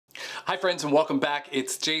Hi friends and welcome back.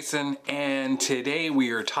 It's Jason and today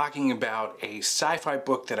we are talking about a sci-fi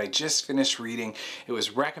book that I just finished reading. It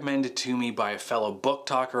was recommended to me by a fellow book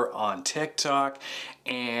talker on TikTok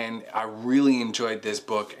and I really enjoyed this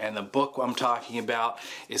book, and the book I'm talking about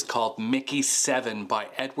is called Mickey 7 by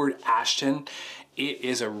Edward Ashton. It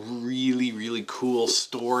is a really cool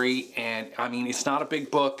story, and I mean, it's not a big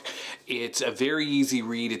book. It's a very easy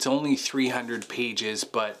read. It's only 300 pages,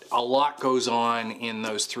 but a lot goes on in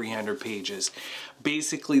those 300 pages.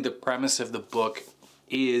 Basically, the premise of the book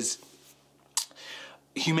is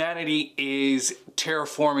humanity is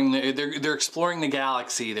terraforming, they're exploring the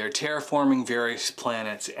galaxy, they're terraforming various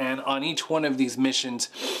planets, and on each one of these missions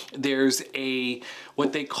there's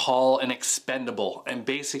what they call an expendable, and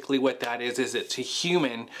basically what that is it's a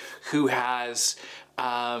human who has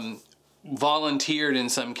volunteered in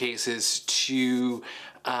some cases to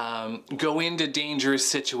go into dangerous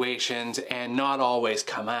situations and not always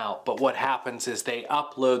come out. But what happens is they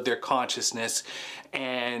upload their consciousness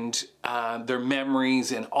and their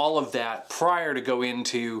memories and all of that prior to go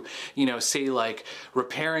into, you know, say like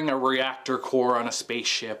repairing a reactor core on a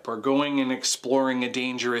spaceship or going and exploring a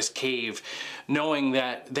dangerous cave, knowing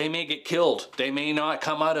that they may get killed, they may not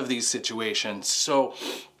come out of these situations. So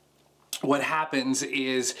what happens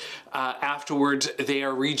is afterwards they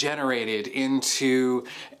are regenerated into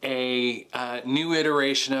a new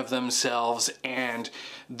iteration of themselves, and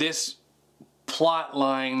this plot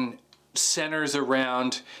line centers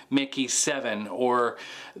around Mickey 7, or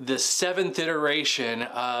the 7th iteration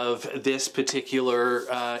of this particular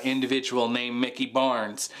individual named Mickey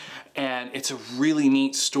Barnes. And it's a really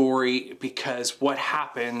neat story because what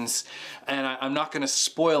happens, and I'm not going to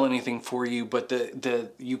spoil anything for you, but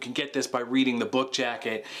you can get this by reading the book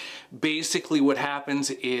jacket. Basically what happens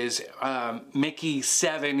is Mickey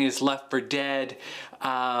 7 is left for dead,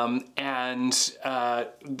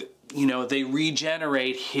 you know, they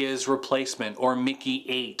regenerate his replacement, or Mickey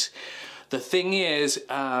 8. The thing is,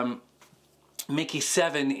 Mickey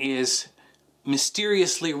 7 is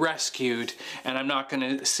mysteriously rescued, and I'm not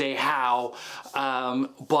going to say how,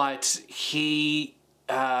 but he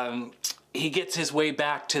gets his way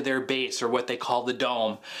back to their base, or what they call the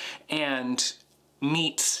dome, and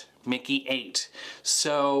meets Mickey 8.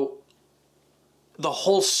 So the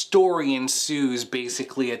whole story ensues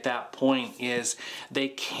basically at that point is they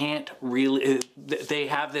can't really, they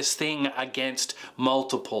have this thing against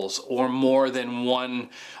multiples or more than one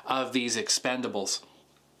of these expendables.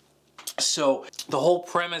 So the whole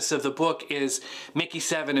premise of the book is Mickey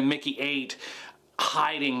 7 and Mickey 8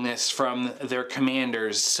 hiding this from their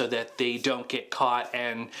commanders so that they don't get caught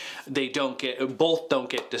and both don't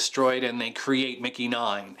get destroyed, and they create Mickey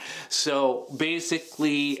 9. So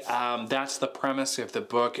basically that's the premise of the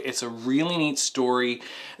book. It's a really neat story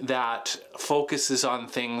that focuses on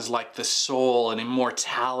things like the soul and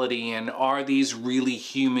immortality, and are these really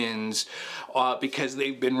humans because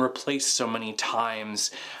they've been replaced so many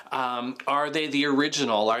times. Are they the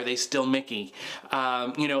original? Are they still Mickey?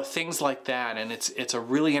 You know, things like that. And it's a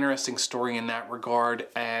really interesting story in that regard.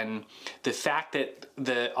 And the fact that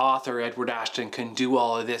the author, Edward Ashton, can do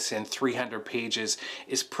all of this in 300 pages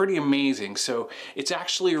is pretty amazing. So it's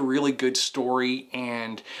actually a really good story,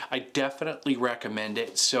 and I definitely recommend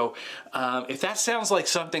it. So if that sounds like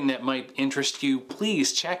something that might interest you,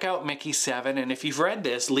 please check out Mickey 7. And if you've read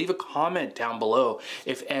this, leave a comment down below.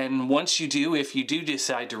 And once you do, if you do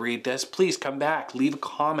decide to read this, please come back, leave a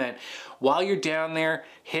comment. While you're down there,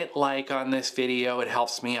 hit like on this video. It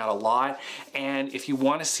helps me out a lot. And if you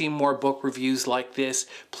want to see more book reviews like this,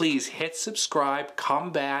 please hit subscribe,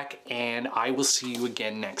 come back, and I will see you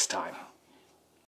again next time.